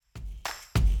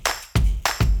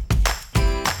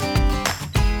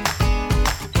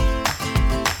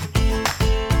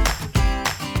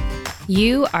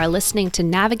You are listening to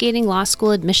Navigating Law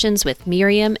School Admissions with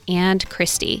Miriam and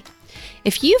Kristi.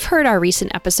 If you've heard our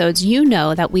recent episodes, you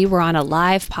know that we were on a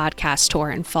live podcast tour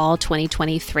in fall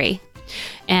 2023.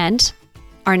 And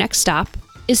our next stop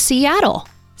is Seattle,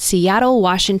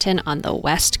 Washington on the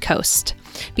West Coast.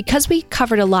 Because we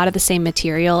covered a lot of the same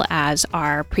material as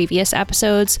our previous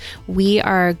episodes, we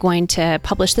are going to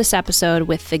publish this episode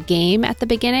with the game at the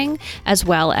beginning, as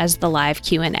well as the live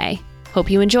Q&A. Hope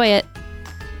you enjoy it.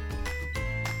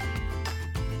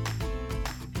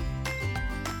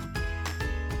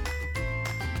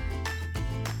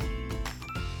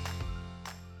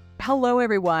 Hello,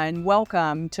 everyone.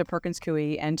 Welcome to Perkins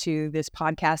Coie and to this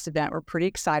podcast event. We're pretty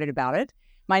excited about it.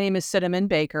 My name is Cinnamon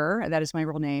Baker. That is my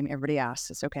real name. Everybody asks.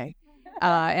 It's okay.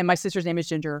 And my sister's name is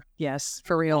Ginger. Yes,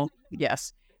 for real.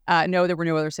 Yes. No, there were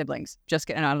no other siblings. Just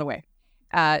getting out of the way.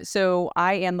 So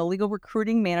I am the legal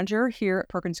recruiting manager here at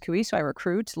Perkins Coie. So I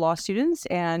recruit law students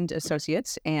and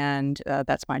associates, and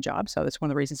that's my job. So that's one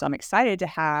of the reasons I'm excited to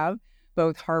have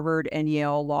both Harvard and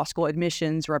Yale Law School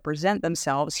admissions represent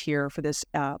themselves here for this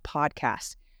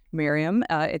podcast. Miriam,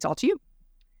 it's all to you.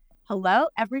 Hello,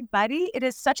 everybody. It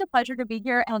is such a pleasure to be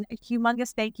here, and a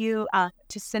humongous thank you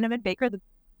to Cinnamon Baker, the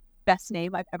best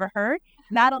name I've ever heard,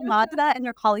 Matt Almanza, and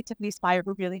their colleague Tiffany Spire,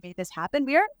 who really made this happen.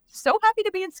 We are so happy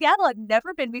to be in Seattle. I've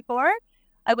never been before.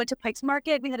 I went to Pike's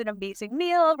Market. We had an amazing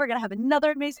meal. We're going to have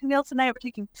another amazing meal tonight. We're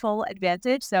taking full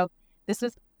advantage. So this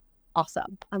is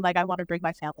awesome. I'm like, I want to bring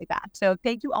my family back. So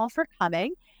thank you all for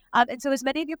coming. And so as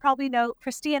many of you probably know,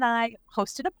 Kristi and I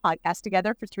hosted a podcast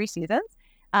together for 3 seasons,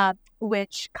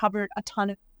 which covered a ton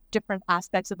of different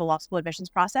aspects of the law school admissions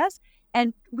process.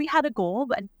 And we had a goal,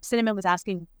 and Cinnamon was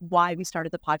asking why we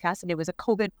started the podcast. And it was a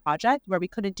COVID project where we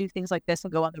couldn't do things like this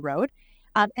and go on the road.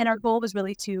 And our goal was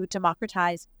really to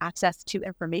democratize access to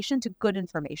information, to good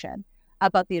information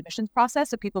about the admissions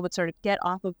process, so people would sort of get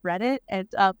off of Reddit and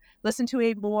listen to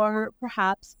a more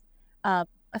perhaps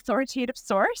authoritative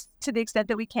source to the extent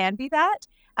that we can be that.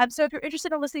 So if you're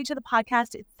interested in listening to the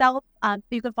podcast itself,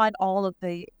 you can find all of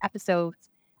the episodes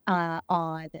on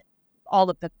all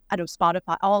of the,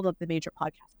 Spotify, all of the major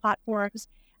podcast platforms.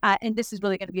 And this is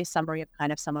really going to be a summary of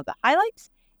kind of some of the highlights.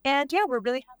 And yeah, we're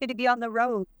really happy to be on the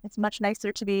road. It's much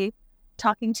nicer to be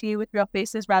talking to you with real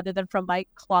faces rather than from my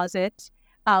closet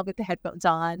with the headphones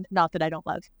on. Not that I don't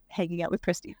love hanging out with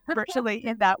Kristi virtually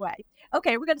in that way.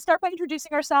 Okay, we're going to start by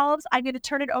introducing ourselves. I'm going to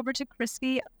turn it over to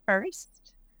Kristi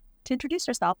first to introduce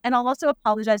herself. And I'll also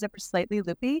apologize if we're slightly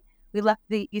loopy. We left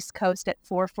the East Coast at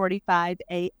 4:45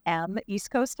 a.m.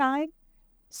 East Coast time.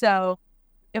 So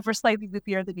if we're slightly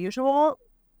loopier than usual,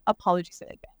 apologies in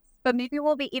advance. But maybe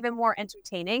we'll be even more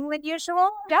entertaining than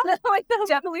usual. Yeah,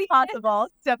 definitely possible.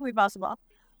 Definitely possible.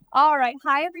 All right.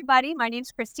 Hi, everybody. My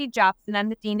name's Kristi Jobson. I'm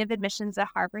the Dean of Admissions at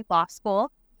Harvard Law School.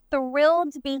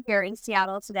 Thrilled to be here in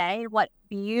Seattle today. What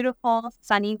beautiful,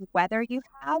 sunny weather you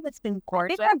have. It's been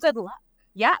gorgeous. Good luck.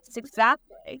 Yes,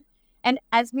 exactly. And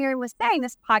as Miriam was saying,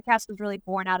 this podcast was really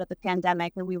born out of the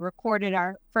pandemic, and we recorded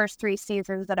our first 3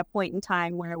 seasons at a point in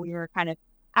time where we were kind of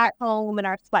at home in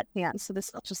our sweatpants. So this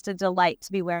is just a delight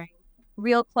to be wearing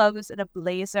real clothes and a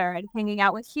blazer and hanging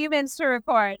out with humans to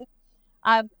record.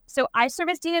 So I serve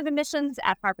as Dean of Admissions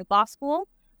at Harvard Law School.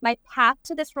 My path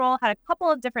to this role had a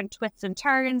couple of different twists and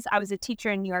turns. I was a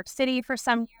teacher in New York City for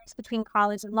some years between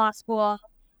college and law school.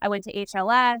 I went to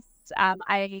HLS.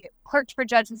 I clerked for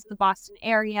judges in the Boston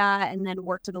area and then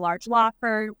worked at a large law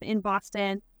firm in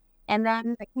Boston. And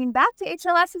then I came back to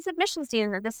HLS as admissions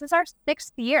dean. This is our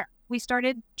 6th year. We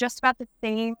started just about the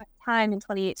same time in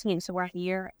 2018, so we're at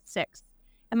year 6.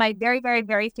 And my very, very,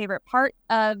 very favorite part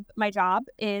of my job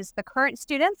is the current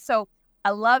students. So I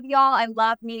love y'all. I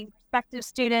love meeting prospective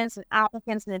students and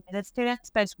applicants and admitted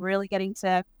students, but it's really getting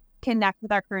to connect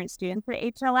with our current students at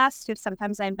HLS, who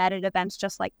sometimes I met at events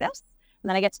just like this. And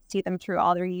then I get to see them through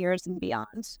all their years and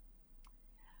beyond.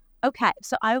 Okay,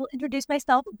 so I will introduce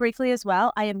myself briefly as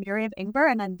well. I am Miriam Ingber,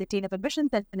 and I'm the Dean of Admissions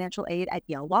and Financial Aid at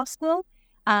Yale Law School.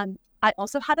 I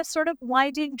also had a sort of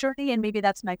winding journey, and maybe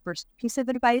that's my first piece of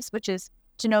advice, which is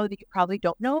to know that you probably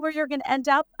don't know where you're going to end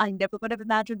up. I never would have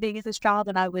imagined being in this job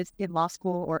when I was in law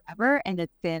school or ever, and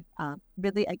it's been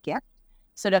really a gift.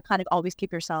 So to kind of always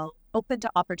keep yourself open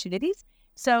to opportunities.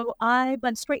 So I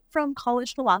went straight from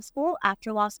college to law school.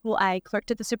 After law school, I clerked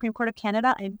at the Supreme Court of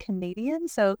Canada. I'm Canadian,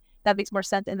 so that makes more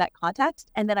sense in that context.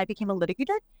 And then I became a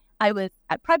litigator. I was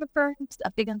at private firms,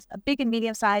 a big and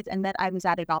medium size, and then I was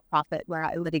at a nonprofit where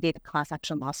I litigated class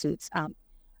action lawsuits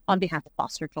on behalf of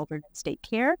foster children in state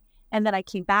care. And then I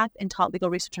came back and taught legal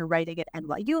research and writing at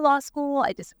NYU Law School.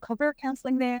 I did some career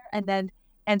counseling there, and then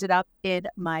ended up in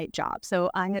my job. So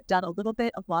I have done a little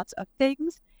bit of lots of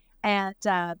things, and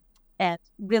And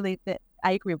really,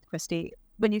 I agree with Kristi.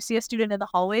 When you see a student in the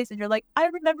hallways and you're like, I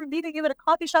remember meeting you at a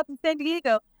coffee shop in San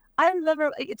Diego. I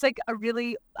remember, it's like a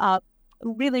really,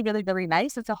 really, really, really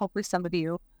nice. And so hopefully some of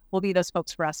you will be those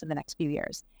folks for us in the next few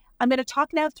years. I'm going to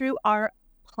talk now through our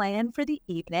plan for the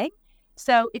evening.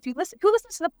 So if you listen, who's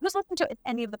listened to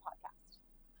any of the podcasts?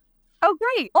 Oh,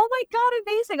 great. Oh my God,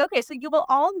 amazing. Okay, so you will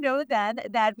all know then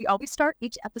that we always start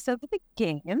each episode with a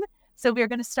game. So we're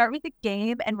going to start with a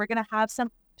game, and we're going to have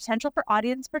some potential for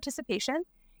audience participation.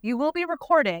 You will be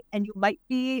recorded, and you might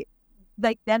be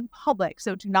then public.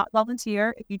 So do not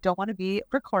volunteer if you don't want to be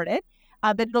recorded.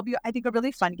 But it'll be, I think, a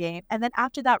really fun game. And then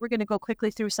after that, we're going to go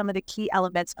quickly through some of the key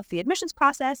elements of the admissions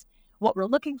process, what we're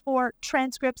looking for,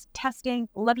 transcripts, testing,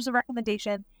 letters of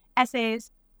recommendation,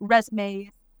 essays, resumes,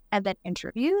 and then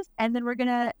interviews. And then we're going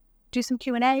to do some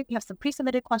Q&A. We have some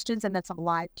pre-submitted questions and then some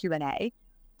live Q&A.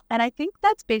 And I think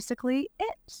that's basically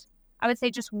it. I would say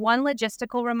just one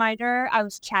logistical reminder. I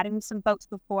was chatting with some folks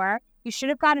before. You should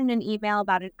have gotten an email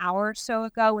about an hour or so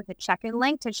ago with a check-in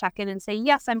link to check in and say,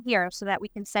 yes, I'm here, so that we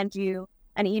can send you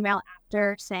an email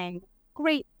after saying,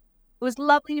 great, it was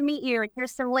lovely to meet you, and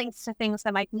here's some links to things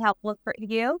that might be helpful for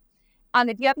you.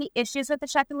 If you have any issues with the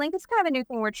check-in link, it's kind of a new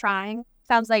thing we're trying.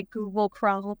 Sounds like Google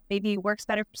Chrome maybe works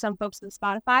better for some folks than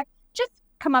Spotify. Just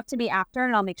come up to me after,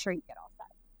 and I'll make sure you get all set.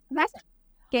 Nice.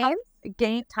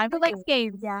 Games? Time for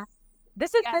games. Yeah.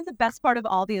 This has been the best part of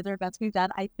all the other events we've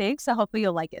done, I think, so hopefully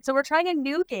you'll like it. So we're trying a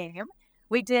new game.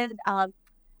 We did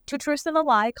Two Truths and a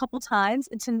Lie a couple times,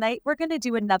 and tonight we're going to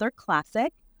do another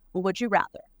classic, Would You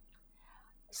Rather?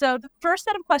 So the first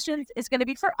set of questions is going to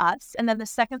be for us, and then the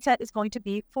second set is going to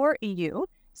be for you.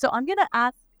 So I'm going to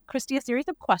ask Kristi a series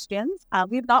of questions.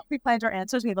 We have not pre-planned our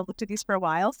answers. We haven't looked at these for a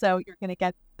while, so you're going to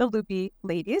get the loopy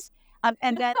ladies.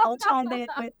 And then I'll chime in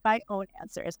with my own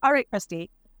answers. All right, Kristi.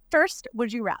 First,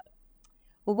 would you rather?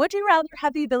 Would you rather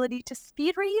have the ability to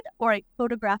speed read or a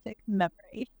photographic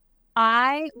memory?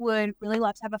 I would really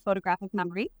love to have a photographic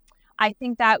memory. I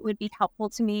think that would be helpful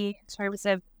to me in terms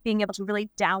of being able to really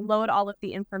download all of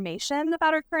the information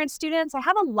about our current students. I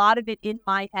have a lot of it in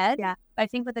my head. Yeah. But I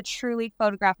think with a truly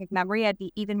photographic memory, I'd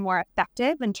be even more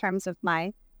effective in terms of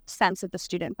my sense of the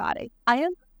student body. I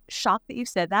am shocked that you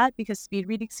said that because speed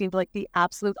reading seemed like the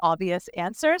absolute obvious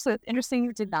answer. So it's interesting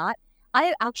you did not.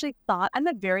 I actually thought, I'm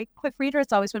a very quick reader.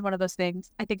 It's always been one of those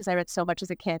things, I think, because I read so much as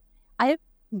a kid. I have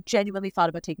genuinely thought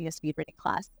about taking a speed reading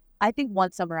class. I think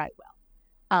one summer I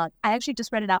will. I actually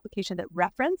just read an application that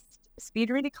referenced speed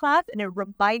reading class, and it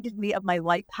reminded me of my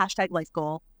life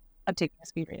goal of taking a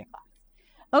speed reading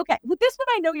class. Okay, with this one,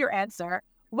 I know your answer.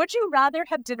 Would you rather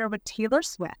have dinner with Taylor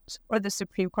Swift or the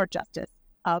Supreme Court Justice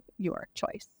of your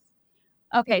choice?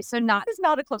 Okay, so This is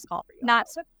not a close call for you. Not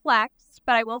to flex,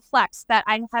 but I will flex that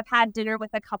I have had dinner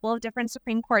with a couple of different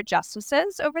Supreme Court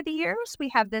justices over the years. We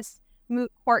have this moot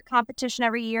court competition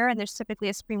every year, and there's typically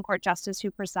a Supreme Court justice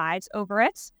who presides over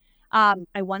it. I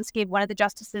once gave one of the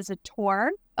justices a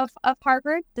tour of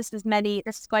Harvard. This is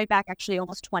going back actually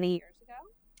almost 20 years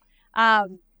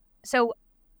ago. So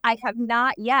I have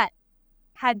not yet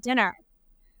had dinner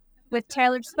with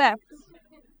Taylor Swift.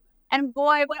 And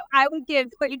boy, what I would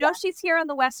give, but she's here on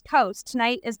the West Coast.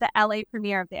 Tonight is the LA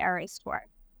premiere of the Aries tour.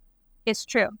 It's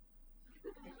true.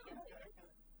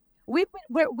 We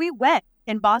went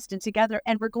in Boston together,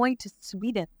 and we're going to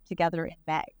Sweden together in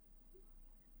May.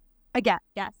 Again,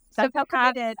 yes. So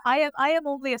committed. I am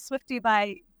only a Swiftie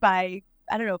by I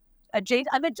don't know. I'm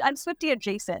Swiftie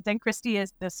adjacent, and Kristi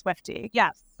is the Swiftie.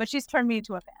 Yes, but she's turned me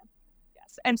into a fan.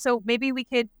 Yes, and so maybe we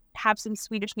could have some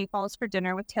Swedish meatballs for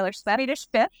dinner with Taylor Swift. Swedish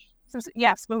fish. So,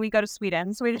 yes, when we go to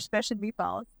Sweden, Swedish fish and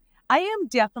meatballs. I am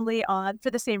definitely on,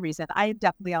 for the same reason, I am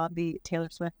definitely on the Taylor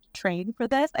Swift train for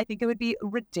this. I think it would be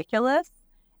ridiculous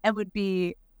and would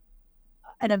be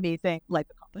an amazing life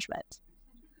accomplishment.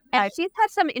 And she's had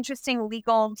some interesting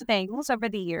legal things over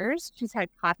the years. She's had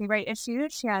copyright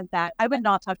issues. She had that. I would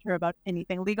not talk to her about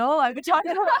anything legal. I would talk to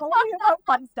her only about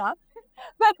fun stuff.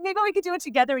 But maybe we could do it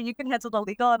together. You can handle the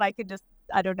legal, and I can just,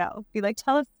 I don't know, be like,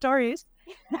 tell us stories.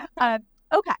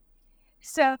 Okay.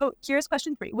 So here's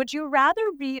question 3. Would you rather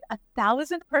read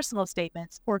 1,000 personal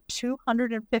statements or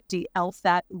 250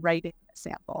 LSAT writing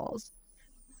samples?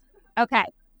 Okay.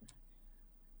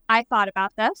 I thought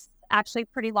about this actually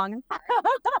pretty long and hard.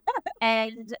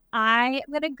 And I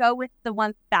am going to go with the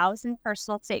 1,000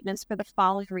 personal statements for the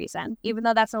following reason. Even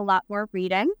though that's a lot more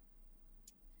reading,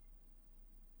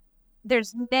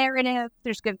 there's narrative,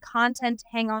 there's good content to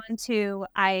hang on to.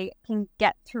 I can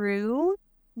get through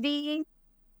the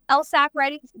LSAT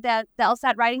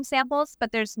writing samples,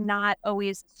 but there's not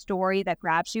always a story that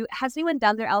grabs you. Has anyone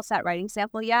done their LSAT writing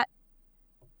sample yet?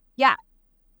 Yeah.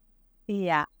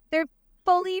 Yeah. They're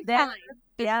fully fine.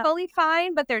 They're fully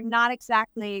fine, but they're not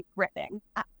exactly gripping.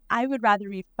 I would rather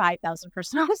read 5,000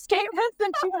 personal statements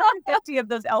than 250 of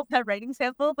those LSAT writing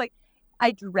samples. Like,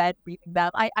 I dread reading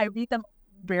them. I read them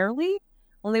rarely,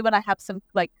 only when I have some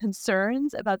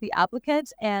concerns about the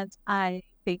applicant, and I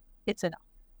think it's enough.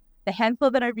 The handful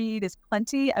that I read is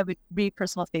plenty. I would read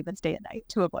personal statements day and night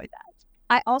to avoid that.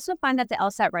 I also find that the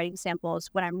LSAT writing samples,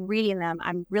 when I'm reading them,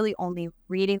 I'm really only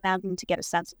reading them to get a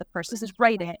sense of the person's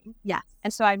writing. Yes.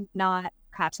 And so I'm not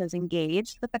perhaps as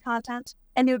engaged with the content.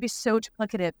 And it would be so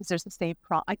duplicative because there's the same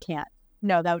prompt. I can't.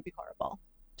 No, that would be horrible.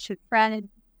 Should friend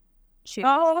choose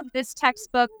this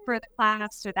textbook for the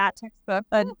class or that textbook?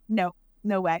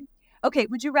 No way. Okay,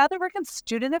 would you rather work in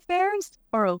student affairs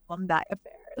or alumni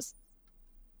affairs?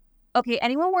 Okay,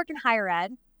 anyone work in higher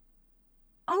ed?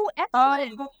 Oh,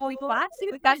 excellent.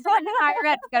 That's not higher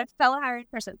ed. We've got a fellow higher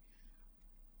ed person.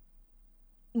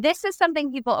 This is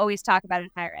something people always talk about in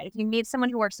higher ed. If you meet someone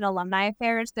who works in alumni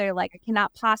affairs, they're like, I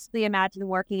cannot possibly imagine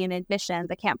working in admissions.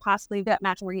 I can't possibly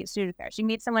imagine working in student affairs. You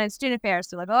meet someone in student affairs,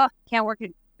 they're like, oh,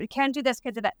 can't do this,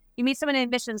 can't do that. You meet someone in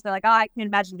admissions, they're like, oh, I can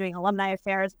imagine doing alumni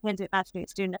affairs. I can't imagine doing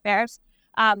student affairs.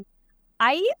 I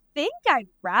think I'd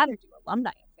rather do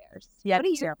alumni affairs. Yeah, what do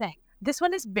you think? This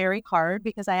one is very hard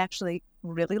because I actually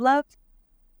really love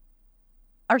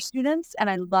our students, and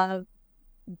I love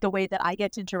the way that I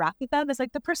get to interact with them as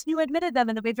like the person who admitted them,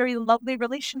 and we have very lovely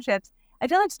relationships. I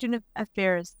feel like student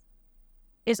affairs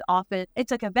is often,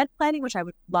 it's like event planning, which I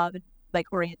would love,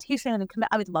 like orientation and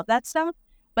I would love that stuff.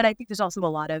 But I think there's also a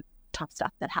lot of tough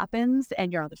stuff that happens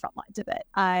and you're on the front lines of it.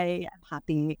 I am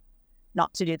happy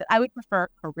not to do that. I would prefer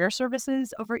career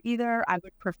services over either. I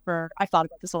thought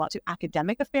about this a lot too,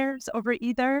 academic affairs over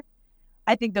either.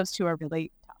 I think those two are really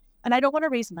tough. And I don't want to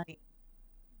raise money.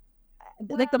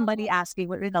 Like the money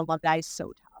asking in alumni is so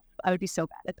tough. I would be so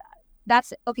bad at that.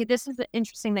 That's okay. This is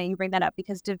interesting that you bring that up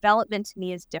because development to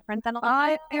me is different than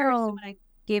alumni affairs. So when I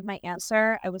gave my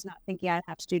answer, I was not thinking I'd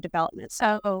have to do development.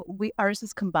 So ours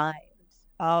is combined.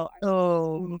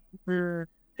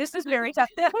 This is very tough.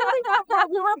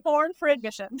 We were born for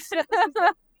admissions.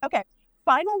 Okay,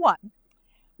 final one.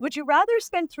 Would you rather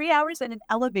spend 3 hours in an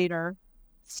elevator,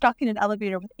 stuck in an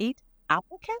elevator with 8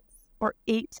 applicants or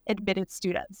 8 admitted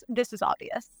students? This is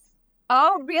obvious.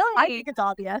 Oh, really? I think it's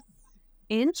obvious.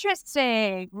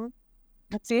 Interesting.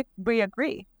 Let's see if we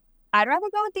agree. I'd rather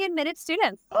go with the admitted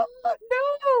students. Oh,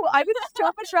 no, I would so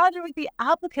much rather with the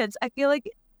applicants. I feel like,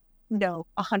 no,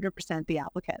 100% the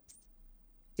applicants.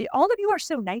 All of you are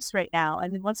so nice right now.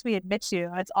 And then once we admit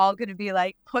you, it's all going to be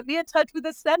like, put me in touch with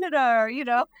a senator.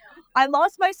 I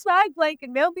lost my swag blanket,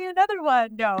 mail me another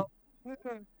one. No.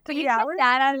 So you get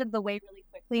that out of the way really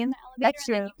quickly in the elevator. That's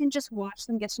true. And you can just watch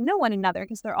them get to know one another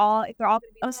because if they're all going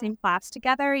to be in the same class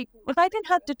together. If I didn't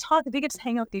have to talk, if we could just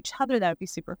hang out with each other, that would be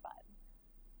super fun.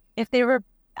 If they were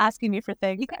asking me for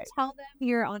things, you can tell them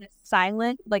you're on a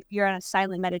silent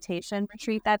meditation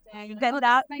retreat that day. Then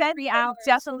 3 hours.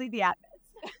 Definitely the admins.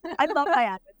 I love my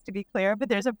admins, to be clear, but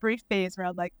there's a brief phase where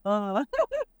I'm like, oh.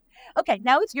 Okay,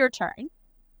 now it's your turn.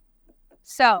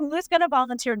 So who's going to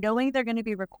volunteer knowing they're going to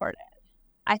be recorded?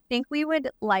 I think we would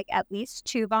like at least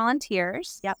 2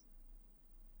 volunteers. Yep.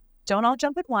 Don't all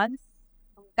jump at once.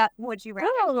 Would you rather?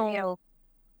 Oh.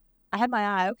 I had my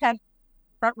eye. Okay.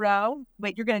 Front row.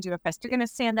 Wait, you're going to do a fest. You're going to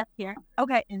stand up here.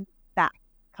 Okay, and back.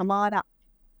 Come on up.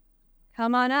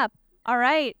 Come on up. All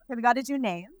right. Okay, we got to do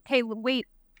names. Hey, wait.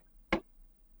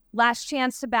 Last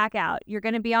chance to back out. You're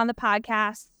going to be on the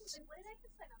podcast. What did I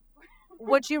just sign up for?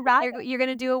 Would you rather? You're going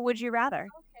to do a would you rather.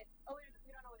 Okay. Oh, we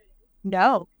don't know what it is.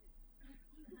 No.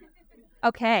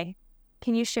 Okay.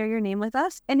 Can you share your name with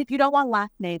us? And if you don't want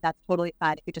last name, that's totally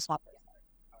fine. If you just want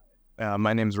this.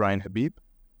 My name's Ryan Habib.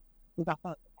 We got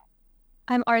both.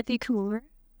 I'm Arthi Kumar.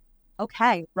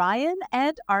 Okay. Ryan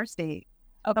and Arthi.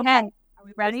 Okay. Are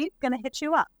we ready? It's going to hit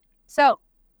you up. So,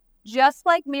 just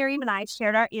like Miriam and I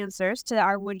shared our answers to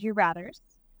our would you rathers,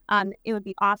 it would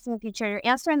be awesome if you share your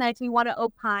answer. And then if you want to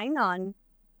opine on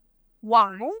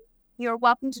why, you're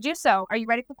welcome to do so. Are you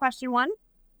ready for question 1?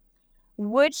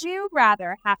 Would you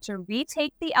rather have to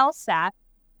retake the LSAT,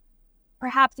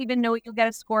 perhaps even know you'll get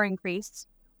a score increase,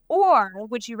 or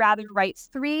would you rather write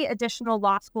 3 additional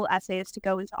law school essays to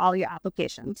go into all your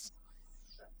applications?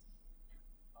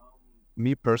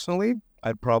 Me personally,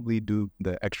 I'd probably do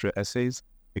the extra essays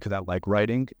because I like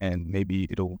writing, and maybe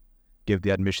it'll give the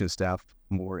admission staff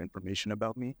more information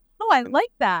about me. Oh, I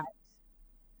like that.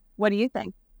 What do you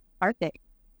think, Arthi?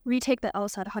 Retake the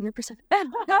LSAT 100%.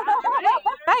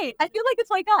 Right. I feel like it's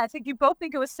like us. Like you both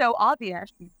think it was so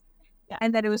obvious. Yeah.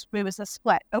 And that it was a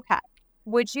split. Okay.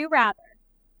 Would you rather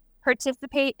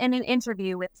participate in an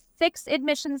interview with 6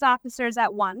 admissions officers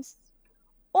at once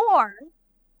or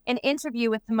an interview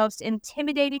with the most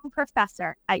intimidating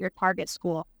professor at your target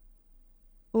school?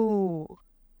 Ooh.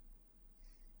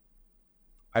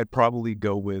 I'd probably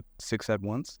go with 6 at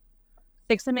once.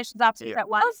 6 admissions officers at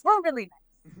once? We're really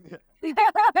nice.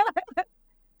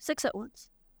 6 at once.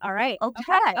 All right.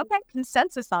 Okay.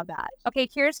 Consensus on that. Okay,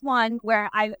 here's one where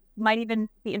I might even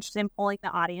be interested in polling the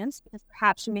audience because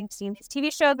perhaps you may have seen these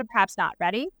TV shows, but perhaps not.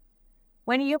 Ready?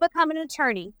 When you become an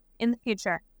attorney in the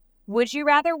future, would you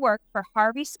rather work for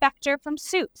Harvey Specter from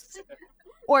Suits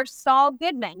or Saul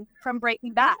Goodman from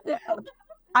Breaking Bad?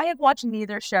 I have watched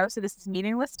neither show, so this is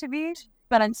meaningless to me,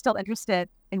 but I'm still interested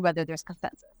in whether there's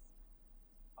consensus.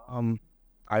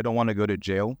 I don't want to go to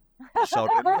jail,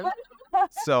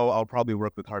 so I'll probably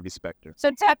work with Harvey Specter.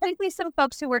 So technically, some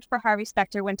folks who worked for Harvey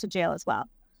Specter went to jail as well.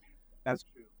 That's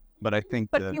true. But I think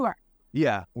But fewer.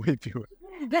 Yeah, way fewer.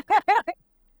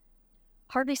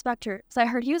 Harvey Specter. So I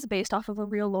heard he was based off of a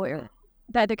real lawyer.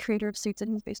 The creator of Suits, and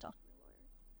he was based off of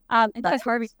a real lawyer. And that's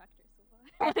Harvey Specter.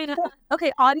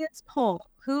 Okay, audience poll.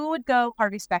 Who would go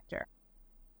Harvey Specter?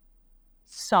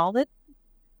 Solid.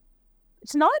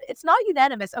 It's not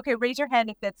unanimous. Okay, raise your hand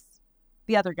if it's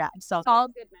the other guy. Saul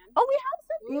Goodman. Oh, we have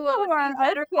some people who are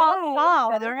Better Call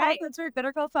Saul. All right. That's right.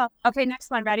 Better Call Saul. Okay,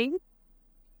 next one. Ready?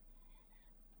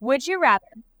 Would you rather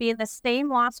be in the same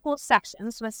law school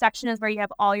section? So a section is where you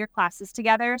have all your classes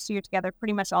together. So you're together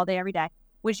pretty much all day, every day.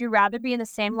 Would you rather be in the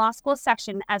same law school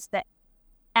section as the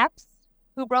ex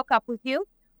who broke up with you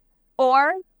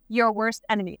or your worst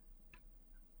enemy?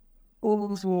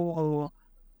 Ooh.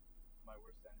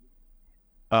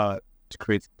 To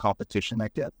create competition, I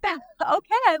guess. Okay,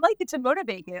 I like it to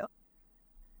motivate you.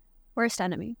 Worst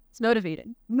enemy. It's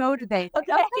motivating. Motivate.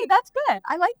 Okay, that's good.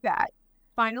 I like that.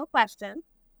 Final question.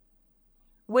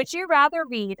 Would you rather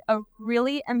read a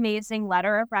really amazing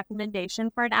letter of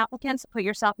recommendation for an applicant to put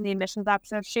yourself in the admissions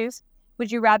officer's shoes?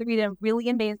 Would you rather read a really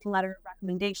amazing letter of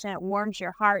recommendation that warms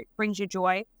your heart, brings you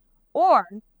joy? Or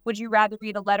would you rather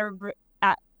read a letter of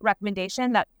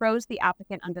recommendation that throws the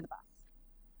applicant under the bus?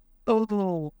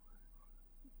 Oh.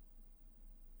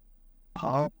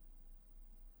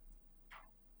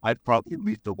 I'd probably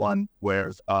read the one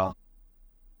where the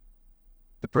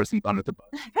person under the bus.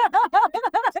 I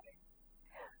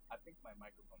think my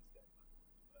microphone's dead.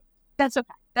 That's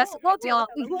okay.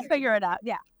 We'll figure it out.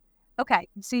 Yeah. Okay.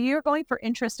 So you're going for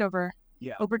interest over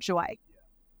joy.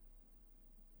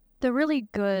 The really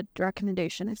good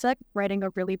recommendation. It's like writing a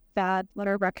really bad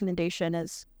letter of recommendation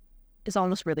is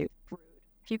almost really rude.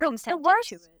 If you consent to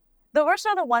it. The worst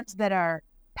are the ones that are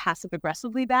passive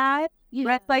aggressively bad.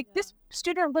 Right? Like this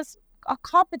student was a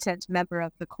competent member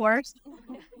of the course.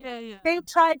 They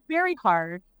tried very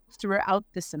hard throughout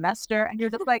the semester, and you're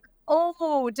just like,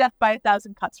 oh, death by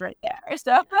 1,000 cuts right there.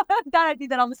 So I think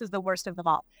that almost is the worst of them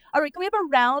all. All right, can we have a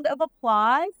round of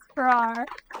applause for our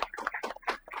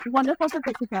wonderful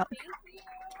certificate?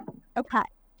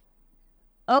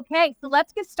 Okay, so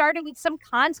let's get started with some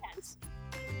content.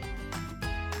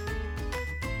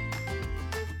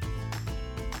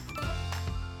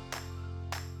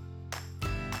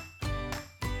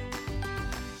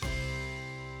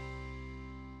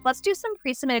 Let's do some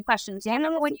pre-submitted questions. You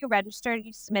know, when you registered,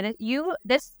 you submitted.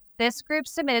 This group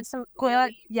submitted some.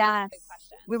 Yes,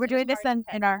 we were doing this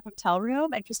in our hotel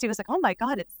room, and Kristi was like, "Oh my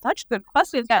God, it's such good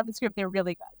questions." Yeah, this group, they're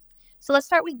really good. So let's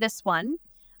start with this one.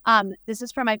 This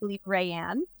is from, I believe,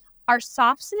 Rayanne. Are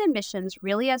softs in admissions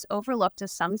really as overlooked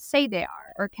as some say they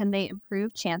are, or can they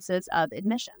improve chances of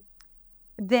admission?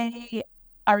 They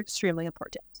are extremely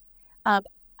important.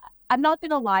 I'm not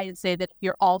going to lie and say that if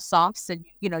you're all softs and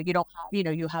you don't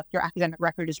have, you have your academic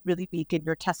record is really weak and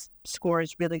your test score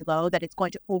is really low, that it's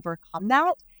going to overcome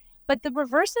that. But the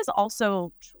reverse is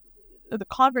also the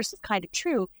converse is kind of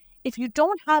true. If you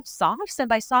don't have softs, and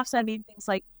by softs I mean things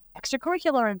like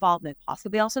extracurricular involvement,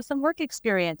 possibly also some work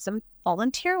experience, some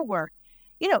volunteer work,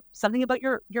 something about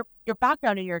your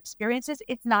background and your experiences,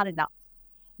 it's not enough.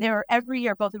 Every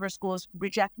year, both of our schools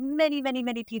reject many, many,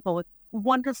 many people with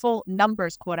wonderful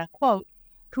numbers, quote unquote,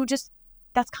 who just,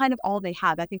 that's kind of all they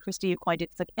have. I think, Kristi, you coined it,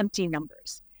 it's like empty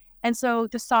numbers. And so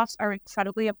the softs are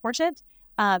incredibly important.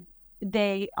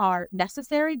 They are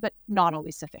necessary, but not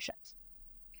always sufficient.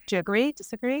 Do you agree?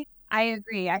 Disagree? I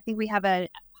agree. I think we have a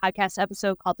podcast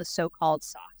episode called The So-Called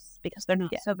Softs because they're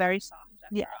not so very soft.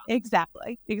 Yeah,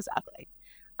 exactly.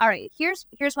 All right. Here's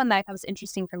one that I thought was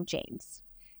interesting from James.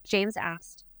 James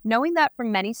asked, knowing that for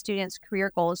many students,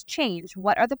 career goals change,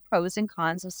 what are the pros and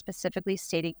cons of specifically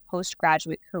stating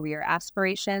postgraduate career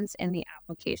aspirations in the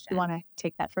application? You want to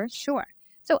take that first? Sure.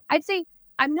 So I'd say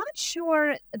I'm not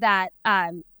sure that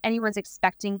anyone's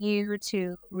expecting you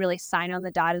to really sign on the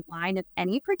dotted line of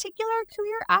any particular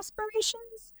career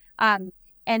aspirations.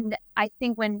 And I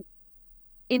think when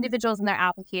individuals in their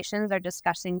applications are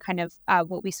discussing kind of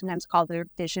what we sometimes call their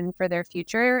vision for their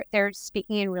future, they're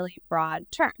speaking in really broad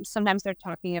terms. Sometimes they're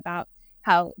talking about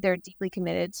how they're deeply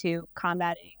committed to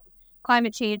combating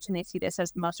climate change and they see this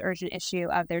as the most urgent issue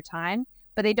of their time.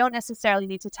 But they don't necessarily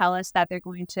need to tell us that they're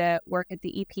going to work at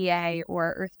the EPA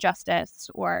or Earth Justice,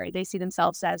 or they see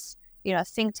themselves as, a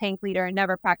think tank leader and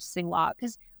never practicing law.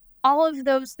 Because all of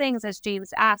those things, as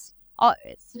James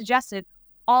suggested,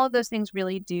 all of those things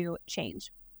really do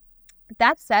change.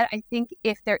 That said, I think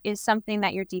if there is something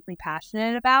that you're deeply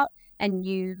passionate about and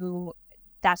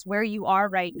that's where you are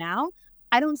right now,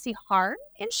 I don't see harm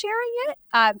in sharing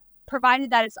it. Provided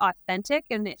that it's authentic,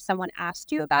 and if someone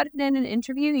asked you about it in an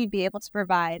interview, you'd be able to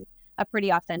provide a pretty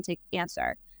authentic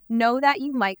answer. Know that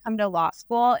you might come to law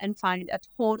school and find a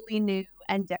totally new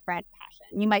and different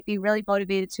passion. You might be really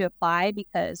motivated to apply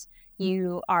because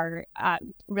you are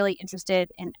really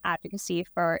interested in advocacy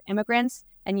for immigrants,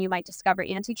 and you might discover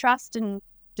antitrust and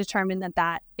determine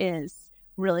that is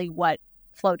really what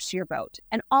floats your boat.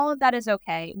 And all of that is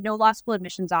okay. No law school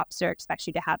admissions officer expects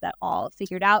you to have that all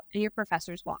figured out, and your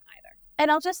professors won't either. And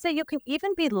I'll just say you can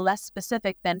even be less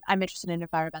specific than I'm interested in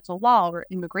environmental law or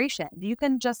immigration. You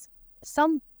can just,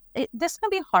 this can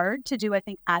be hard to do, I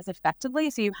think, as effectively,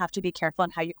 so you have to be careful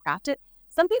on how you craft it.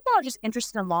 Some people are just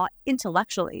interested in law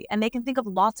intellectually, and they can think of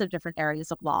lots of different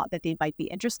areas of law that they might be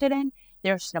interested in.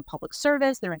 They're interested in public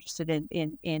service, they're interested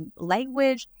in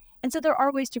language. And so there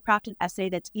are ways to craft an essay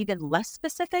that's even less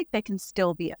specific that can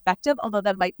still be effective, although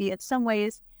that might be in some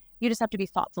ways, you just have to be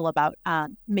thoughtful about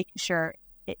making sure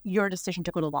your decision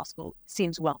to go to law school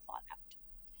seems well thought out.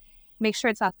 Make sure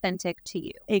it's authentic to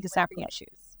you. Exactly.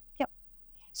 Issues. Yep.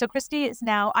 So Kristi is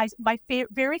now, my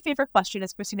very favorite question,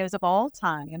 as Kristi knows, of all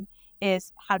time,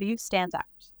 is how do you stand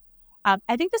out?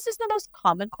 I think this is the most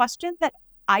common question that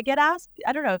I get asked.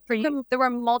 I don't know, for you. There were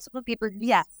multiple people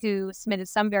who submitted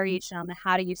some variation on the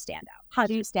how do you stand out? How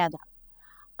do you stand out?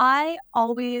 I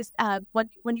always,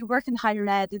 when you work in higher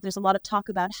ed, there's a lot of talk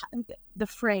about the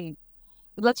frame.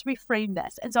 Let's reframe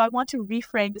this. And so I want to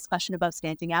reframe this question about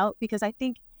standing out, because I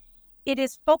think it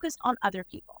is focused on other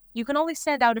people. You can only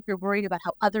stand out if you're worried about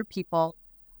how other people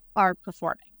are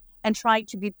performing and trying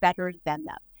to be better than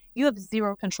them. You have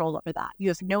zero control over that. You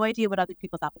have no idea what other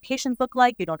people's applications look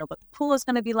like. You don't know what the pool is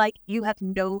going to be like. You have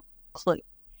no clue.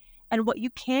 And what you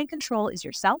can control is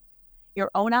yourself,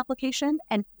 your own application,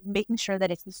 and making sure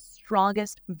that it's the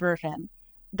strongest version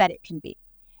that it can be.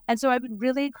 And so I would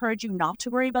really encourage you not to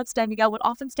worry about standing out. What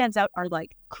often stands out are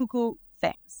like cuckoo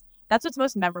things. That's what's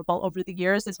most memorable over the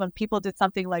years, is when people did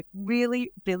something like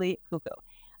really, really cuckoo.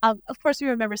 Of course, we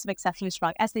remember some exceptionally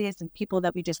strong essays and people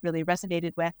that we just really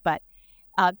resonated with, but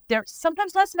they're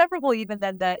sometimes less memorable even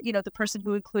than the person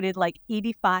who included like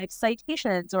 85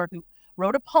 citations or who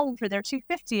wrote a poem for their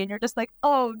 250, and you're just like,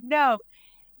 oh no.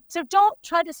 So don't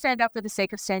try to stand out for the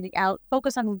sake of standing out.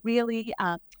 Focus on really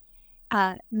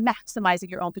maximizing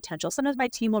your own potential. Sometimes my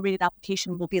team will read an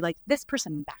application and will be like, this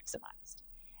person maximized.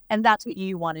 And that's what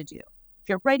you want to do. If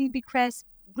you're writing, be crisp,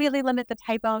 really limit the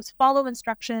typos, follow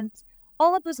instructions,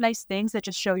 all of those nice things that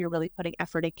just show you're really putting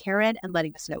effort and care in and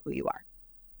letting us know who you are.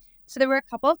 So there were a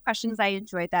couple of questions I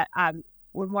enjoyed that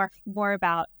were more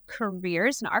about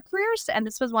careers and our careers. And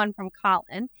this was one from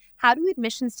Colin. How do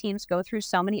admissions teams go through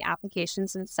so many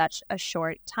applications in such a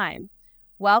short time?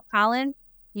 Well, Colin,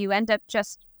 you end up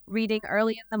just reading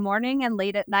early in the morning and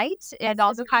late at night, and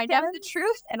also kind of the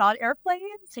truth, and on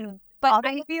airplanes and but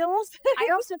automobiles. I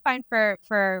also find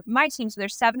for my team, so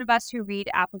there's 7 of us who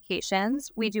read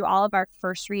applications. We do all of our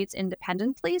first reads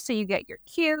independently. So you get your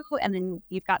queue, and then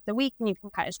you've got the week, and you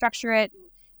can kind of structure it,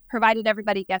 provided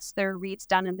everybody gets their reads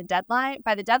done in the deadline.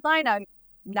 By the deadline, I'm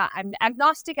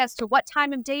agnostic as to what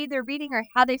time of day they're reading or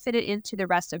how they fit it into the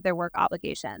rest of their work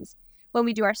obligations. When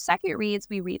we do our second reads,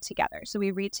 we read together. So we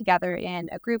read together in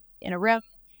a group, in a room,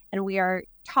 and we are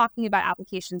talking about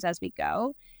applications as we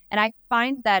go. And I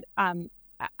find that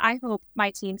I hope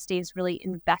my team stays really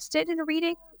invested in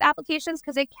reading applications,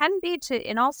 because it can be,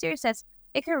 in all seriousness,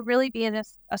 it can really be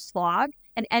a slog.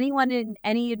 And anyone in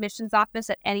any admissions office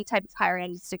at any type of higher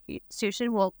ed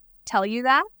institution will tell you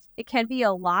that. It can be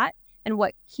a lot. And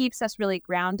what keeps us really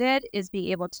grounded is being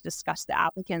able to discuss the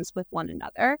applicants with one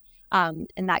another. And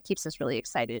that keeps us really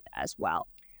excited as well.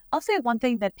 I'll say one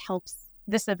thing that helps.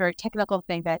 This is a very technical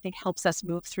thing that I think helps us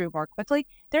move through more quickly.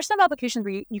 There's some applications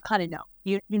where you kind of know.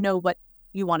 You know what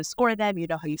you want to score them. You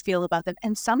know how you feel about them.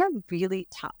 And some are really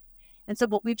tough. And so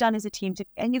what we've done as a team,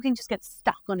 and you can just get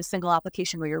stuck on a single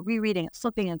application where you're rereading and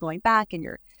flipping and going back and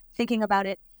you're thinking about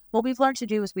it. What we've learned to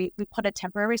do is we put a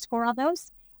temporary score on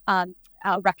those.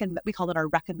 We call it our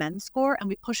recommend score, and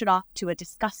we push it off to a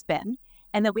discuss bin.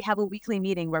 And then we have a weekly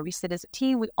meeting where we sit as a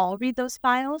team, we all read those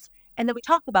files, and then we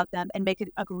talk about them and make it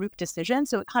a group decision.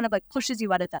 So it kind of like pushes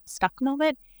you out of that stuck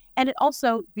moment. And it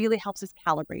also really helps us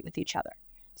calibrate with each other.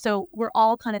 So we're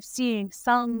all kind of seeing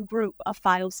some group of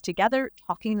files together,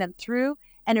 talking them through,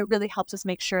 and it really helps us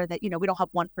make sure that, we don't have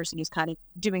one person who's kind of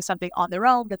doing something on their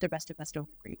own that the rest of us don't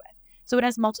agree with. So it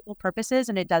has multiple purposes,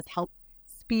 and it does help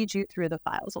speed you through the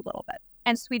files a little bit.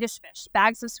 And Swedish fish,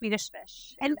 bags of Swedish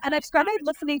fish. And I've started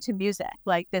listening to music.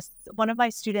 Like one of my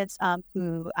students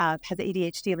who has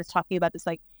ADHD was talking about this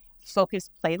like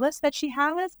focused playlist that she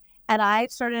has. And I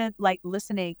started like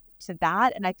listening to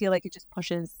that. And I feel like it just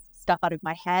pushes stuff out of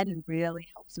my head and really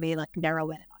helps me like narrow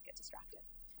in and not get distracted.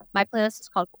 My playlist is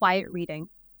called Quiet Reading.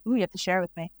 Ooh, you have to share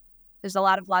with me. There's a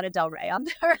lot of Lana Del Rey on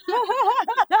there.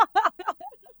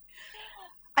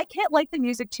 I can't like the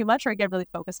music too much or I get really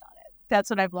focused on it. That's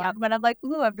what I've learned. When I'm like,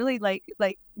 ooh, I'm really like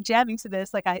jamming to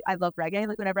this. Like I love reggae.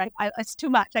 Like whenever it's too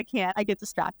much, I can't. I get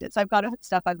distracted. So I've got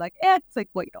stuff. I'm like, it's like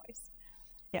white noise.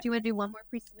 Yeah. Do you want to do one more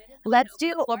pre-submitted? Let's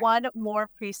do one more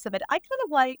pre-submitted. I kind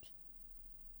of like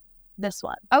this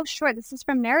one. Oh, sure. This is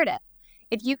from Meredith.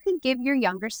 If you could give your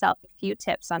younger self a few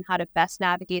tips on how to best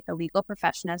navigate the legal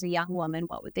profession as a young woman,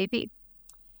 what would they be?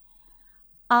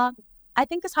 I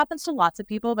think this happens to lots of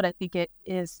people, but I think it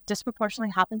is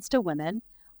disproportionately happens to women,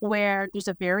 where there's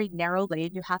a very narrow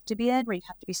lane you have to be in, where you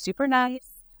have to be super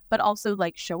nice, but also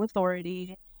like show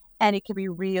authority. And it can be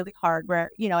really hard where,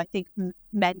 I think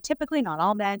men, typically not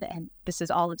all men, and this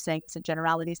is all I'm saying, it's in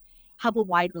generalities, have a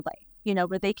wide lane,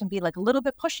 where they can be like a little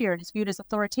bit pushier and it's viewed as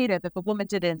authoritative. If a woman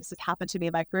did it, and this has happened to me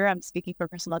in my career, I'm speaking from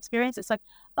personal experience, it's like,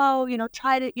 oh,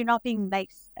 try to, you're not being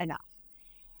nice enough.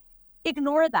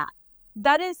 Ignore that.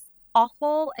 That is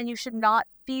awful, and you should not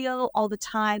feel all the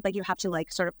time like you have to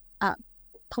like sort of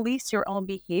police your own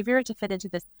behavior to fit into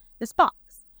this box.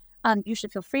 You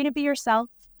should feel free to be yourself.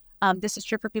 This is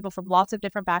true for people from lots of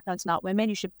different backgrounds, not women.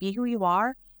 You should be who you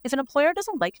are. If an employer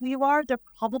doesn't like who you are, they're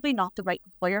probably not the right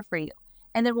employer for you.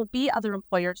 And there will be other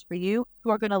employers for you who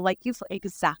are going to like you for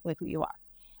exactly who you are.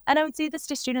 And I would say this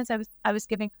to students I was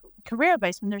giving career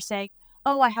advice when they're saying,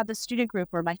 oh, I have this student group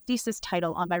or my thesis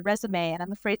title on my resume, and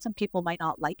I'm afraid some people might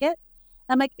not like it.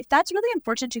 I'm like, if that's really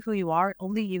important to who you are and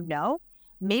only you know,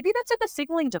 maybe that's like a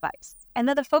signaling device. And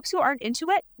then the folks who aren't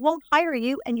into it won't hire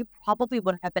you, and you probably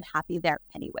wouldn't have been happy there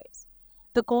anyways.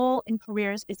 The goal in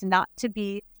careers is not to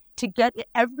get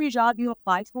every job you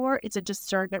apply for. It's a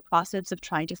discernment process of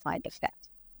trying to find a fit.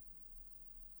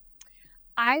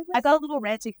 I got a little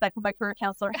ranty because I put my career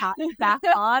counselor hat back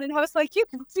on, and I was like, you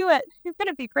can do it. You're going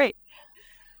to be great.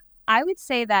 I would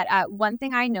say that one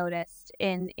thing I noticed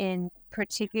in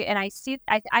particular, and I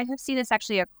have seen this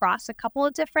actually across a couple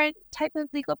of different type of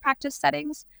legal practice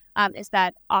settings, is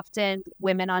that often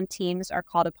women on teams are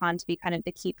called upon to be kind of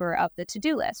the keeper of the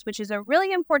to-do list, which is a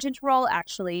really important role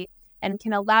actually, and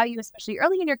can allow you, especially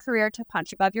early in your career, to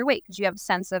punch above your weight because you have a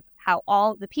sense of how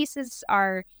all the pieces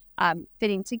are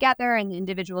fitting together and the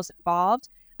individuals involved.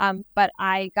 But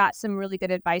I got some really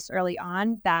good advice early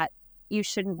on that you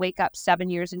shouldn't wake up 7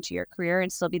 years into your career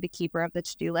and still be the keeper of the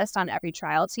to-do list on every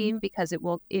trial team, because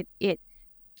it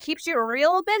keeps you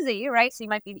real busy, right? So you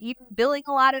might be even billing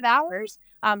a lot of hours,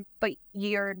 but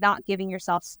you're not giving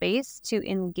yourself space to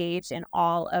engage in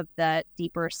all of the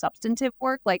deeper substantive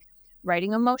work, like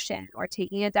writing a motion or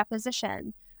taking a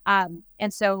deposition.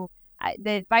 And so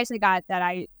the advice I got that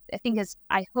I think is,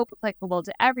 I hope, applicable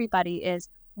to everybody is,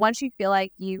 once you feel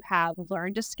like you have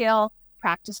learned a skill,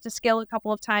 practiced a skill a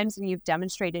couple of times, and you've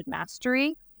demonstrated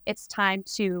mastery, it's time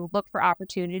to look for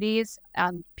opportunities,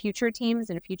 future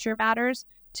teams and future matters,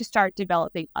 to start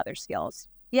developing other skills.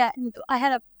 Yeah, I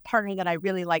had a partner that I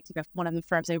really liked at one of the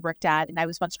firms I worked at, and I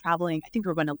was once traveling. I think we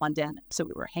were going to London, so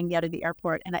we were hanging out at the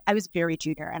airport, and I was very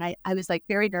junior, and I was like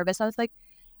very nervous. I was like,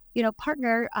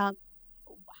 partner,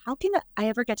 how can I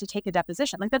ever get to take a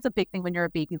deposition? Like, that's a big thing when you're a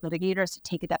baby litigator, is to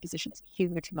take a deposition. It's a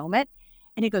huge moment.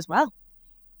 And he goes, well,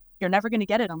 you're never going to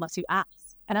get it unless you ask.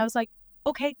 And I was like,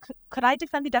 okay, could I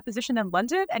defend the deposition in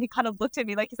London? And he kind of looked at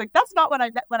me like, he's like, that's not what I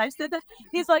meant when I said that.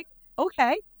 He's like,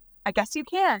 okay, I guess you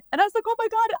can. And I was like, oh my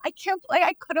God,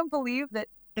 I couldn't believe that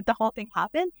the whole thing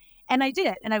happened. And I did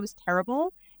it. And I was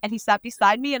terrible. And he sat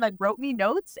beside me and like wrote me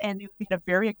notes. And we had a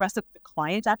very aggressive, the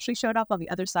client actually showed up on the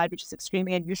other side, which is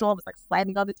extremely unusual. It was like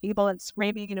slamming on the table and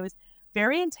screaming. And it was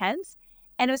very intense.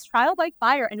 And it was trial by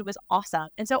fire, and it was awesome.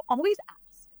 And so always ask.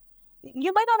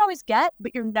 you might not always get,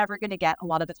 but you're never going to get a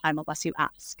lot of the time unless you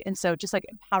ask. And so just like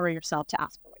empower yourself to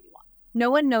ask for what you want. No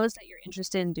one knows that you're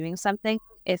interested in doing something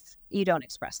if you don't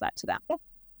express that to them.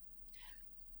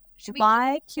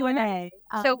 Live Q&A.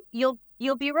 So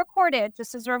you'll be recorded,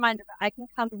 just as a reminder, but I can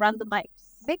come run the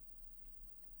mics.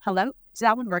 Hello? Is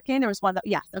that one working? There was one that,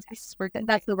 yes, that's working.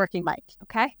 That's the working mic.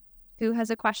 Okay. Who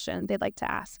has a question they'd like to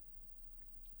ask?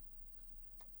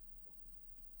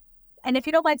 And if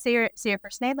you don't mind, say your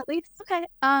first name at least. Okay.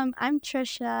 I'm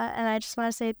Trisha, and I just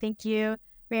want to say thank you,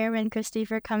 Miriam and Kristi,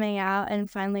 for coming out and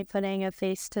finally putting a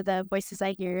face to the voices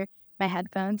I hear in my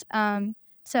headphones.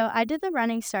 So I did the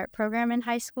Running Start program in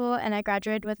high school, and I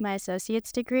graduated with my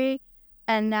associate's degree,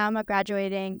 and now I'm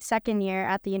graduating second year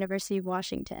at the University of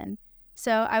Washington.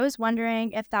 So I was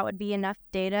wondering if that would be enough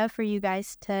data for you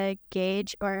guys to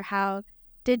gauge, or how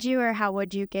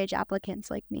would you gauge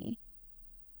applicants like me?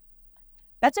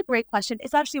 That's a great question.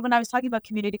 It's actually, when I was talking about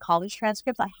community college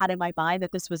transcripts, I had in my mind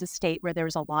that this was a state where there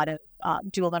was a lot of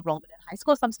dual enrollment in high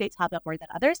school. Some states have that more than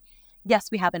others. Yes,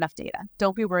 we have enough data.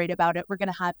 Don't be worried about it. We're going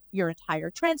to have your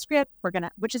entire transcript,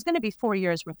 which is going to be 4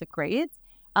 years worth of grades.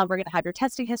 We're going to have your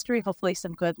testing history, hopefully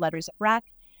some good letters of rec.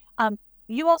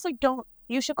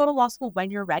 You should go to law school when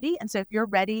you're ready. And so if you're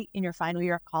ready in your final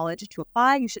year of college to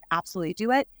apply, you should absolutely do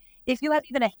it. If you have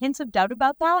even a hint of doubt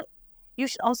about that, you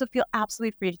should also feel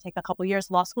absolutely free to take a couple years.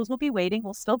 Law schools will be waiting.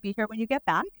 We'll still be here when you get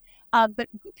back. But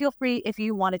feel free, if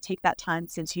you want to take that time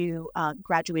since you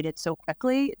graduated so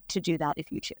quickly, to do that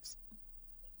if you choose.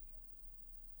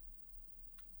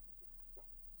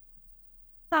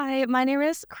 Hi, my name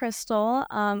is Crystal.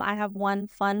 I have one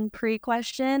fun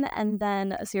pre-question and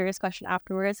then a serious question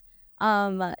afterwards.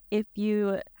 If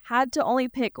you had to only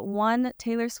pick one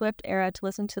Taylor Swift era to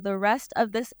listen to the rest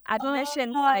of this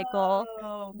admission cycle,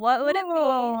 what would it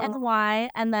be and why?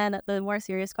 And then the more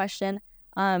serious question,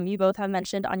 you both have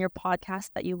mentioned on your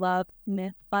podcast that you love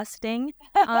myth busting.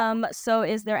 So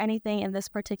is there anything in this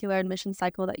particular admission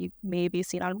cycle that you maybe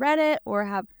seen on Reddit or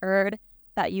have heard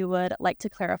that you would like to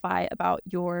clarify about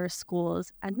your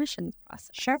school's admissions process?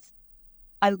 Sure.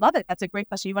 I love it. That's a great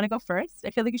question. You want to go first?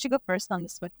 I feel like you should go first on the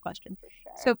Swift question for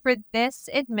sure. So for this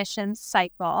admissions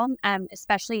cycle,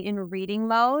 especially in reading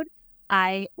mode,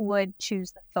 I would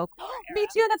choose the folklore era. Me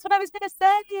too. That's what I was going to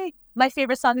say. My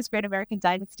favorite song is Great American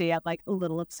Dynasty. I'm like a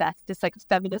little obsessed. It's like a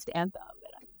feminist anthem,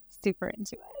 and I'm super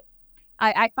into it.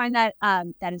 I find that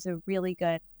that is a really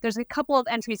good. There's a couple of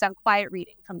entries on quiet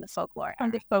reading from the folklore.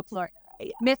 From the folklore era.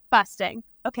 Yeah. Myth busting.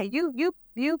 Okay, you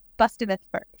bust a myth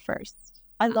first.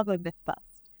 I love a myth bust.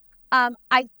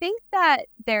 I think that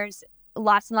there's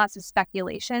lots and lots of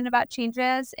speculation about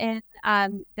changes in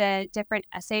the different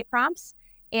essay prompts.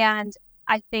 And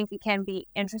I think it can be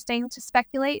interesting to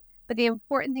speculate. But the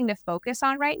important thing to focus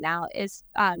on right now is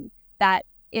that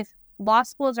if law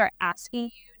schools are asking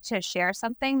you to share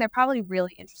something, they're probably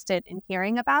really interested in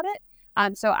hearing about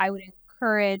it. So I would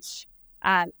encourage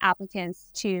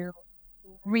applicants to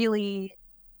really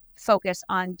focus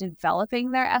on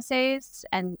developing their essays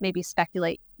and maybe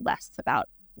speculate less about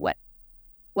what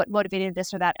motivated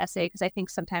this or that essay, because I think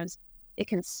sometimes it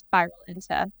can spiral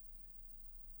into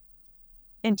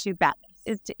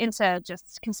badness, into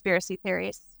just conspiracy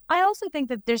theories. I also think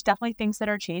that there's definitely things that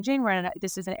are changing.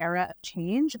 This is an era of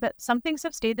change, but some things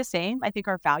have stayed the same. I think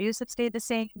our values have stayed the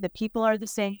same. The people are the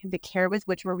same. The care with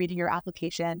which we're reading your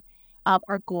application.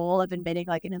 Our goal of admitting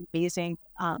like an amazing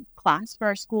class for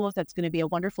our schools that's going to be a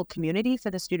wonderful community for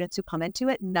the students who come into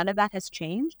it. None of that has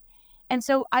changed. And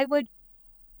so I would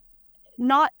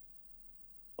not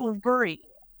worry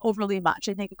overly much.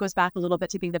 I think it goes back a little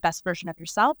bit to being the best version of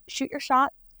yourself. Shoot your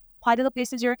shot. Apply to the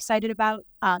places you're excited about.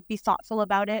 Be thoughtful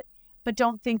about it. But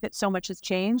don't think that so much has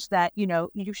changed that,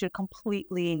 you should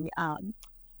completely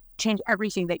change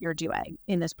everything that you're doing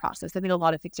in this process. I think a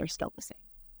lot of things are still the same.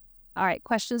 All right,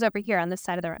 questions over here on this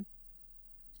side of the room.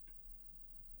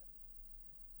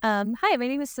 Hi, my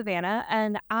name is Savannah,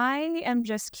 and I am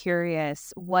just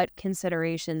curious what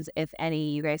considerations, if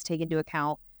any, you guys take into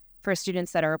account for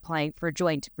students that are applying for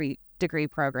joint degree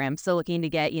programs, so looking to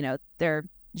get, their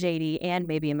JD and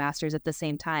maybe a master's at the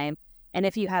same time, and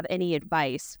if you have any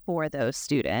advice for those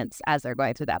students as they're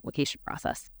going through the application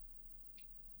process.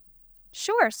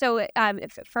 Sure. So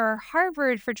for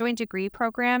Harvard, for joint degree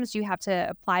programs, you have to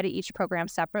apply to each program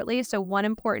separately. So one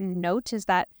important note is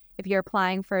that if you're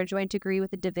applying for a joint degree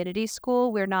with a divinity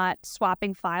school, we're not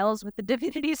swapping files with the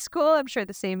divinity school. I'm sure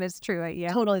the same is true at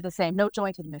Yale. Totally the same. No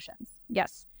joint admissions.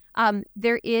 Yes.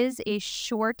 There is a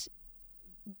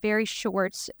very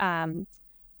short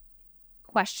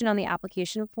question on the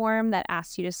application form that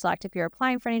asks you to select if you're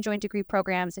applying for any joint degree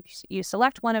programs. If you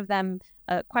select one of them,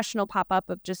 a question will pop up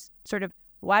of just sort of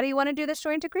why do you want to do this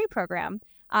joint degree program?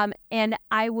 And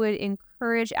I would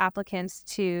encourage applicants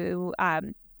to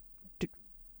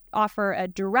offer a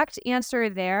direct answer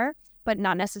there, but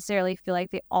not necessarily feel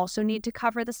like they also need to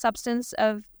cover the substance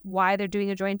of why they're doing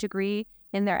a joint degree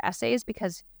in their essays,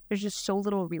 because there's just so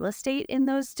little real estate in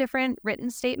those different written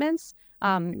statements.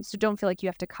 So don't feel like you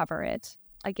have to cover it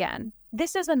again.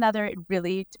 This is another, it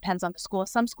really depends on the school.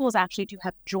 Some schools actually do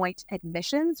have joint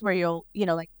admissions where you'll,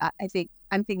 I think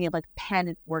I'm thinking of like Penn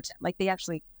and Wharton. Like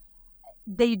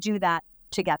they do that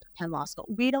together, Penn Law School.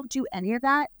 We don't do any of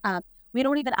that. We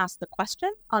don't even ask the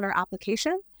question on our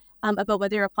application about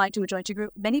whether you're applying to a joint degree.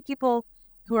 Many people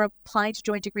who are applying to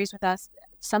joint degrees with us,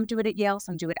 some do it at Yale,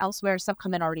 some do it elsewhere, some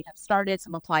come in already have started,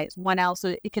 some apply as 1L.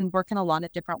 So it can work in a lot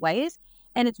of different ways.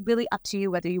 And it's really up to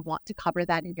you whether you want to cover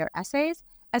that in your essays.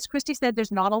 As Kristi said,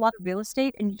 there's not a lot of real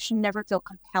estate, and you should never feel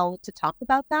compelled to talk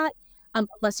about that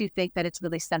unless you think that it's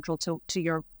really central to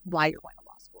your why you're going to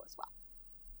law school as well.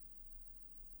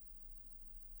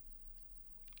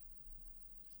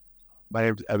 My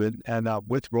name's Evan, and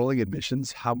with rolling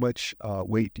admissions, how much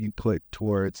weight do you put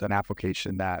towards an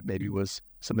application that maybe was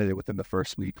submitted within the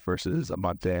first week versus a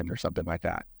month in or something like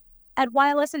that? At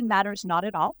YLS, it matters not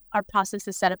at all. Our process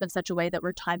is set up in such a way that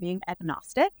we're timing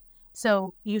agnostic.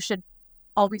 So you should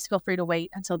always feel free to wait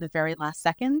until the very last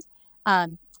second.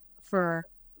 For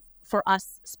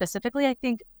us specifically, I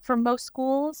think for most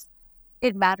schools,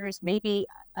 it matters maybe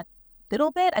a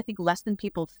little bit. I think less than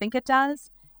people think it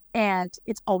does. And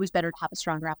it's always better to have a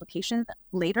stronger application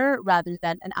later rather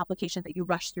than an application that you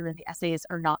rush through and the essays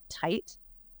are not tight,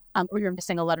 or you're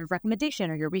missing a letter of recommendation,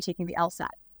 or you're retaking the LSAT.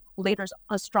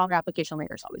 A stronger application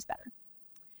later is always better.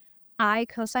 I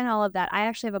co-sign all of that. I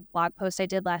actually have a blog post I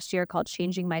did last year called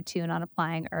Changing My Tune on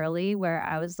Applying Early, where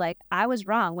I was like, I was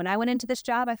wrong. When I went into this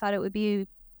job, I thought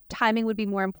timing would be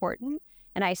more important.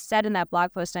 And I said in that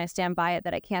blog post, and I stand by it,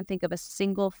 that I can't think of a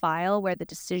single file where the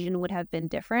decision would have been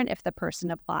different if the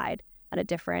person applied at a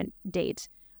different date.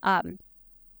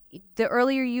 The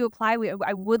earlier you apply,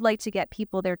 I would like to get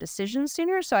people their decisions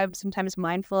sooner. So I'm sometimes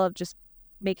mindful of just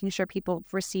making sure people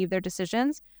receive their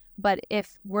decisions. But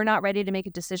if we're not ready to make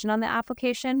a decision on the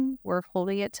application, we're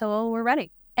holding it till we're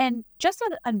ready. And just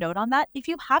a note on that, if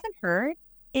you haven't heard,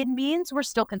 it means we're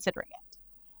still considering it.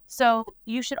 So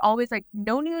you should always,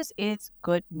 no news is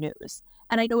good news.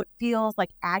 And I know it feels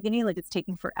like agony, like it's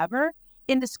taking forever.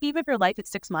 In the scheme of your life,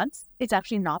 it's 6 months. It's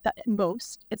actually not that,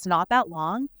 it's not that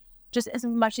long. Just as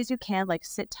much as you can,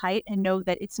 sit tight and know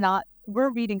that it's not, we're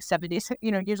reading 7 days,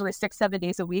 usually 6-7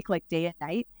 days a week, day and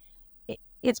night.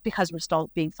 It's because we're still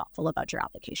being thoughtful about your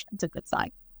application. It's a good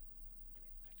sign.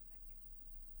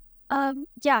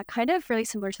 Yeah, kind of really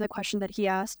similar to the question that he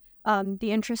asked.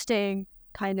 The interesting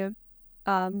kind of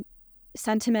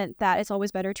sentiment that it's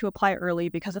always better to apply early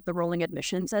because of the rolling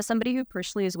admissions. As somebody who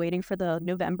personally is waiting for the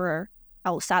November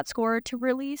LSAT score to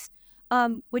release,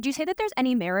 would you say that there's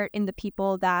any merit in the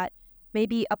people that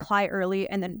maybe apply early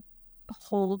and then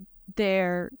hold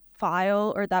their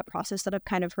file or that process that I've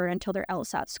kind of heard until their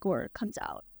LSAT score comes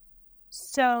out?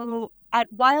 So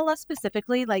at YLS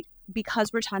specifically,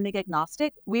 because we're timing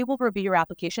agnostic, we will review your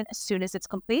application as soon as it's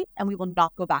complete, and we will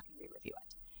not go back and re-review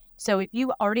it. So if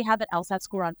you already have an LSAT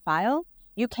score on file,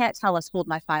 you can't tell us, hold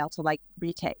my file to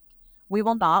retake. We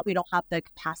will not. We don't have the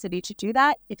capacity to do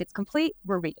that. If it's complete,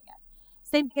 we're reading it.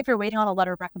 Same thing if you're waiting on a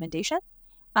letter of recommendation.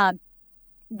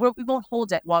 We won't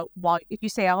hold it while if you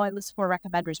say, I list 4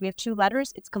 recommenders. We have 2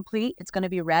 letters. It's complete. It's going to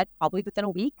be read probably within a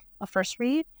week of first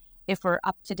read if we're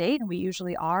up to date, and we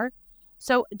usually are.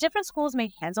 So different schools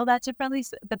may handle that differently,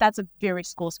 but that's a very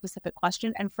school-specific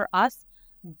question. And for us,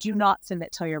 do not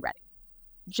submit till you're ready.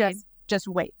 Just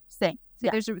wait. Sing. So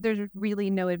yeah. There's really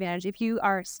no advantage. If you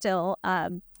are still,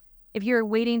 if you're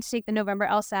waiting to take the November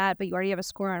LSAT, but you already have a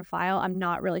score on file, I'm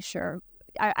not really sure.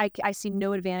 I see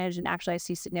no advantage, and actually I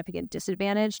see significant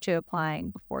disadvantage to applying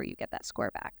before you get that score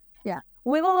back. Yeah.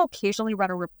 We will occasionally run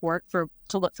a report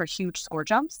to look for huge score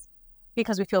jumps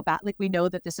because we feel bad. We know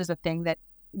that this is a thing that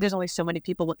there's only so many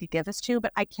people we could give this to,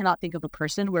 but I cannot think of a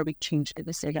person where we changed the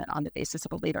decision on the basis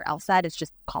of a later LSAT. It's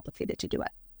just complicated to do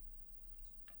it.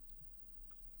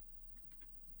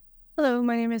 Hello,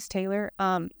 my name is Taylor.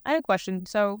 I had a question.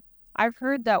 So I've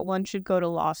heard that one should go to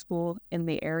law school in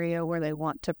the area where they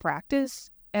want to practice.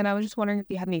 And I was just wondering if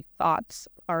you had any thoughts,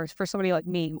 or for somebody like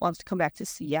me who wants to come back to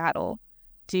Seattle,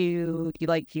 do you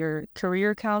your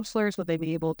career counselors? Would they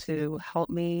be able to help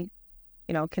me,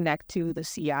 connect to the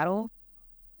Seattle?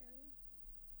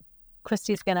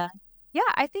 Kristi's gonna. Yeah,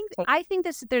 I think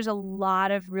there's a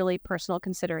lot of really personal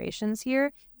considerations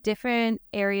here. Different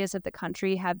areas of the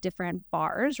country have different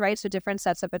bars, right? So different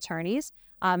sets of attorneys.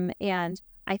 And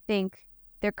I think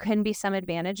there can be some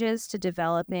advantages to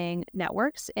developing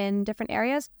networks in different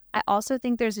areas. I also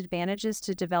think there's advantages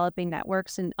to developing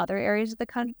networks in other areas of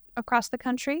the across the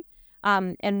country.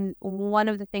 And one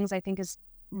of the things I think is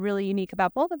really unique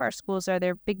about both of our schools are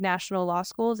they're big national law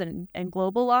schools and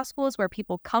global law schools where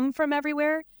people come from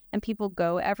everywhere and people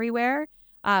go everywhere.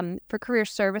 For career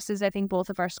services, I think both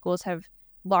of our schools have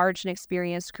large and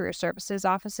experienced career services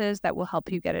offices that will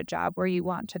help you get a job where you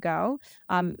want to go.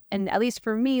 And at least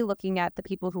for me, looking at the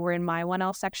people who were in my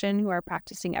 1L section who are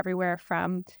practicing everywhere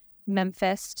from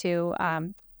Memphis to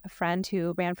a friend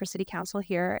who ran for city council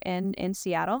here in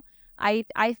Seattle, I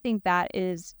think that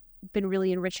is been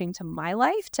really enriching to my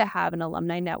life to have an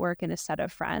alumni network and a set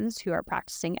of friends who are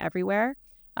practicing everywhere.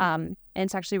 And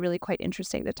it's actually really quite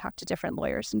interesting to talk to different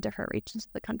lawyers in different regions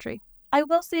of the country. I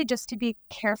will say, just to be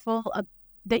careful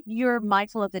that you're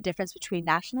mindful of the difference between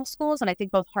national schools. And I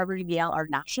think both Harvard and Yale are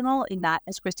national in that,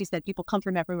 as Kristi said, people come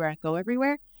from everywhere and go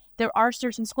everywhere. There are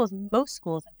certain schools, most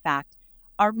schools, in fact,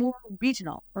 are more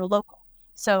regional or local.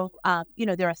 So,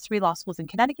 there are 3 law schools in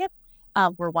Connecticut.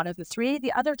 We're one of the 3.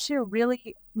 The other 2,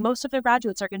 really, most of their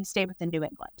graduates are going to stay within New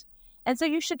England. And so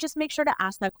you should just make sure to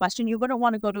ask that question. You wouldn't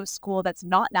want to go to a school that's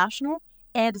not national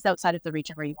and is outside of the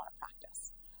region where you want to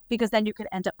practice, because then you could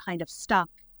end up kind of stuck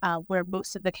where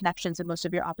most of the connections and most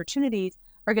of your opportunities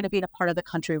are going to be in a part of the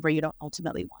country where you don't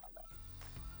ultimately want to live.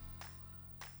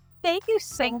 Thank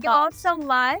you all so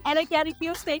much. And again, a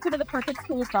huge thank you to the Perkins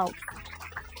Coie folks.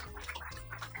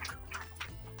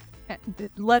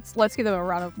 Let's give them a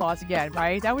round of applause again,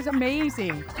 right? That was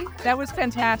amazing. That was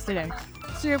fantastic.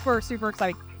 Super, super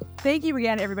exciting. Thank you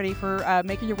again, everybody, for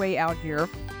making your way out here.